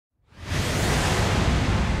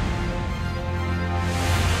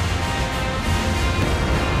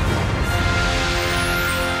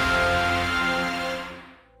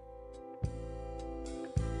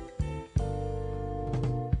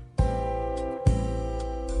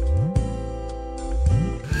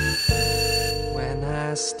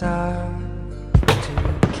start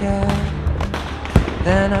to care,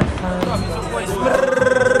 then I find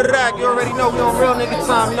you already know we on real nigga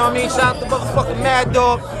time, you know what I mean? Shout out to motherfucking Mad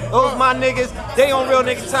Dog. Those my niggas, they on real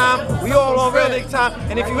nigga time. We all on real nigga time.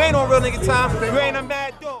 And if you ain't on real nigga time, you ain't a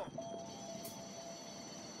Mad Dog.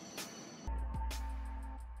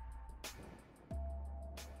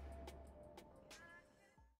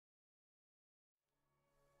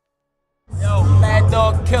 Yo, Mad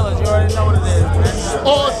Dog Killers, you already know what it is, man.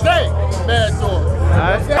 All day, Mad Dog.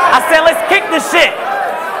 I said, let's kick this shit.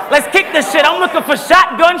 Let's kick this shit. I'm looking for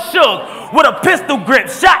Shotgun Suge with a pistol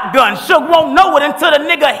grip. Shotgun Suge won't know it until the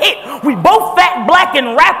nigga hit. We both fat, black,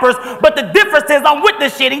 and rappers, but the difference is I'm with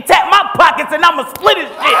the shit. He tapped my pockets and I'ma split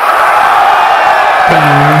his shit.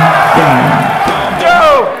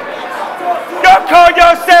 Yo, y'all call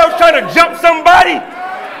yourselves trying to jump somebody?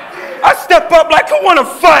 I step up like I wanna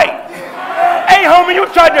fight. Hey, homie, you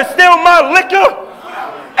tried to steal my liquor?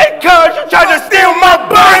 Hey, cuz, you tried to steal my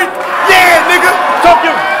bike? Yeah, nigga.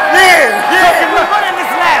 Talking, yeah. We running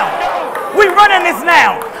this now. We running this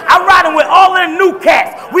now. I'm riding with all of the new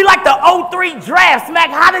cats. We like the 03 draft. Smack,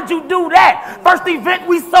 how did you do that? First event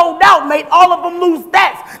we sold out, made all of them lose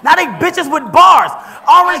stats. Now they bitches with bars.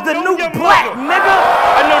 Orange the new black, nigga.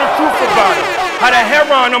 I know the truth about her. How the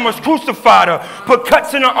heroin almost crucified her. Put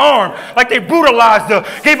cuts in her arm like they brutalized her.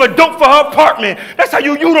 Gave her dope for her apartment. That's how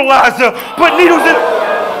you utilize her. Put needles in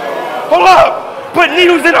her. Hold up. Put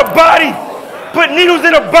needles in her body. Put needles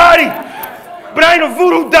in her body. But I ain't a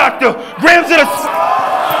voodoo doctor. Grams in a...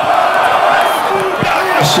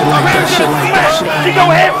 She go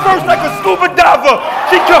head first like a scuba diver.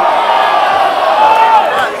 She go...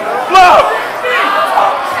 Look.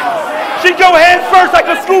 She go head first like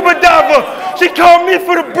a scuba diver. She called me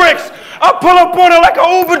for the bricks. I pull up on her like an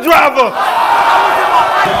Uber driver.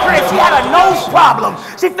 She had a nose problem.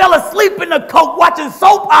 She fell asleep in the coke watching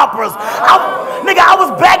soap operas. Nigga, I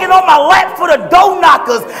was bagging on my lap for the dough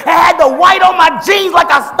knockers and had the white on my jeans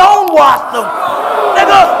like I stonewashed them.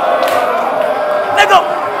 Nigga.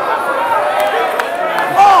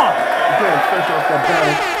 Fresh off that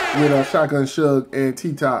battle with Shotgun Suge and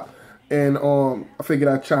T-Top, and I figured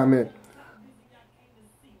I'd chime in.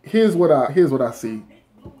 Here's what I see.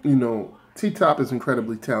 You know, T-Top is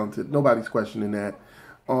incredibly talented. Nobody's questioning that.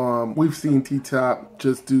 We've seen T-Top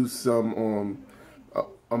just do some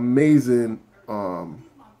amazing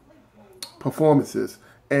performances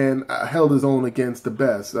and held his own against the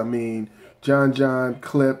best. I mean, John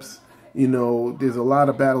Clips. You know, there's a lot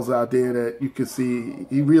of battles out there that you can see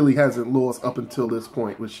he really hasn't lost up until this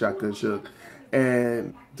point with Shotgun Suge.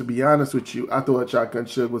 And to be honest with you, I thought Shotgun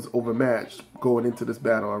Suge was overmatched going into this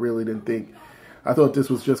battle. I really didn't think. I thought this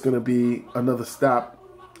was just going to be another stop,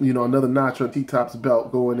 you know, another notch on T-Top's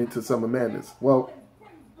belt going into Summer Madness. Well,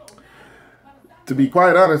 to be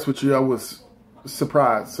quite honest with you, I was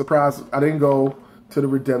surprised. I didn't go to the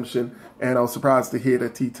redemption, and I was surprised to hear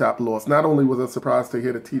that T-Top lost. Not only was I surprised to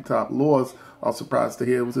hear that T-Top lost, I was surprised to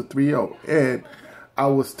hear it was a 3-0. And I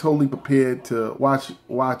was totally prepared to watch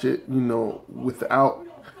it, you know, without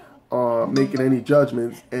making any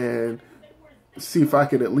judgments and see if I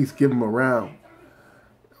could at least give him a round.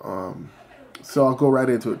 So I'll go right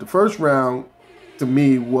into it. The first round, to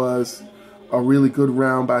me, was a really good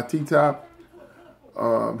round by T-Top.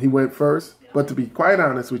 He went first. But to be quite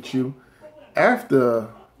honest with you, after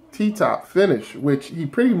T-Top finished, which he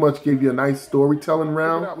pretty much gave you a nice storytelling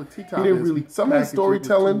round, he didn't really. Some of his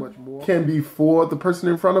storytelling can be for the person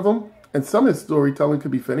in front of him, and some of his storytelling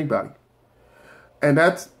could be for anybody. And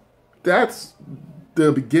that's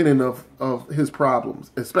the beginning of his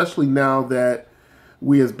problems, especially now that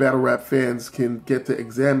we as battle rap fans can get to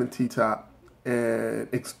examine T-Top and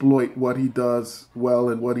exploit what he does well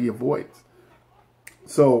and what he avoids.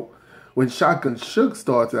 So when Shotgun Suge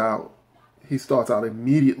starts out, he starts out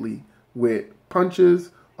immediately with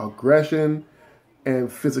punches, aggression, and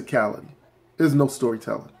physicality. There's no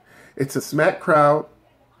storytelling. It's a smack crowd,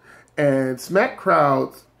 and smack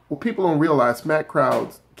crowds, what people don't realize, smack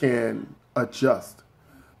crowds can adjust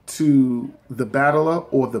to the battler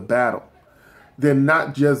or the battle. They're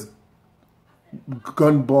not just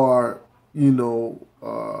gun bar, you know,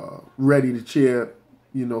 ready to cheer,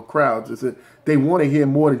 you know, crowds. They want to hear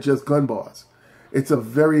more than just gun bars. It's a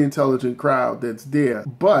very intelligent crowd that's there.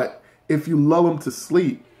 But if you lull them to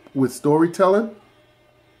sleep with storytelling,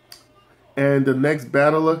 and the next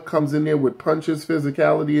battler comes in there with punches,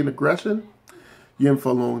 physicality, and aggression, you're in for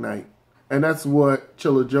a long night. And that's what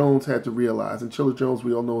Chilla Jones had to realize. And Chilla Jones,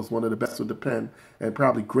 we all know, is one of the best with the pen and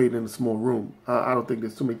probably great in a small room. I don't think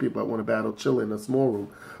there's too many people that want to battle Chilla in a small room.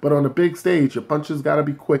 But on a big stage, your punches got to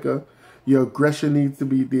be quicker. Your aggression needs to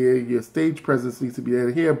be there. Your stage presence needs to be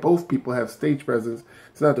there. Here, both people have stage presence.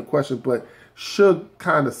 It's not the question, but Suge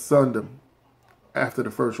kind of sunned him after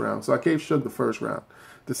the first round. So I gave Suge the first round.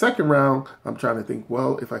 The second round, I'm trying to think,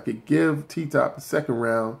 well, if I could give T-Top the second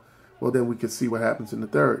round, well, then we could see what happens in the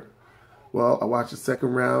third. Well, I watched the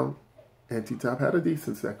second round, and T-Top had a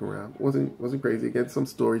decent second round. Wasn't crazy. Again, some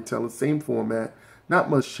storytelling, same format,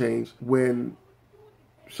 not much change. When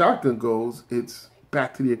Shotgun goes, it's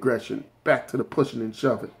back to the aggression, back to the pushing and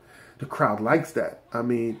shoving. The crowd likes that. I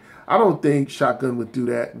mean, I don't think Shotgun would do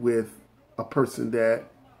that with a person that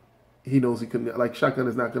he knows he can. Like, Shotgun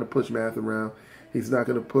is not going to push Math around. He's not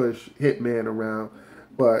going to push Hitman around.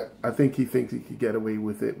 But I think he thinks he could get away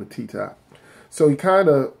with it with T-Top. So he kind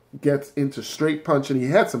of gets into straight punching. He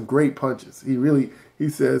had some great punches. He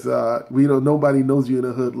says, nobody knows you in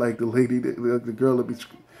the hood like the lady, the girl that be.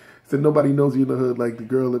 Said nobody knows you in the hood like the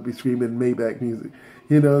girl that be screaming Maybach music.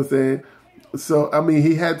 You know what I'm saying? So, I mean,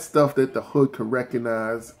 he had stuff that the hood could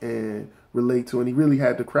recognize and relate to, and he really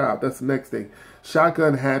had the crowd. That's the next thing.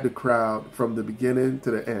 Shotgun had the crowd from the beginning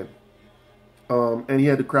to the end. And he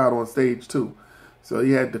had the crowd on stage, too. So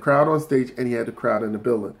he had the crowd on stage, and he had the crowd in the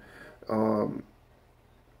building.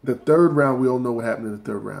 The third round, we all know what happened in the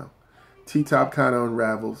third round. T-Top kind of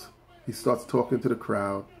unravels. He starts talking to the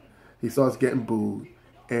crowd. He starts getting booed.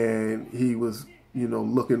 And he was,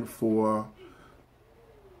 looking for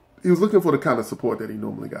the kind of support that he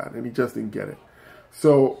normally got, and he just didn't get it.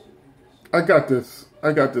 So I got this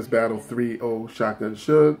battle 3-0 Shotgun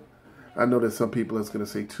Suge. I know that some people are going to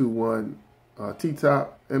say 2-1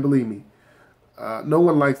 T-Top, and believe me, no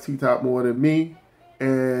one likes T-Top more than me,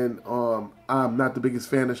 and I'm not the biggest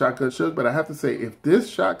fan of Shotgun Suge, but I have to say, if this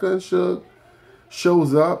Shotgun Suge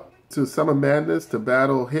shows up to Summer Madness to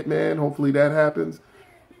battle Hitman, hopefully that happens.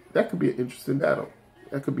 That could be an interesting battle.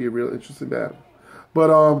 That could be a real interesting battle.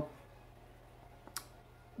 But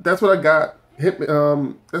that's what I got.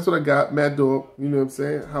 That's what I got. Mad Dog. You know what I'm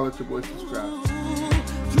saying? Holla at your boy. Subscribe.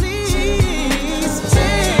 Please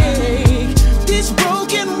take these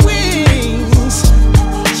broken wings.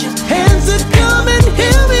 Hands that come and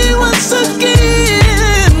heal me once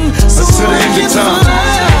again. So I can fly.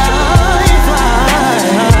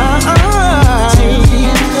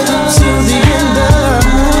 Till the end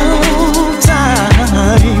of time.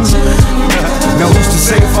 Now who's to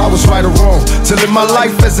say if I was right or wrong? To live my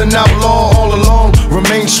life as an outlaw all along.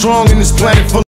 Remain strong in this planet full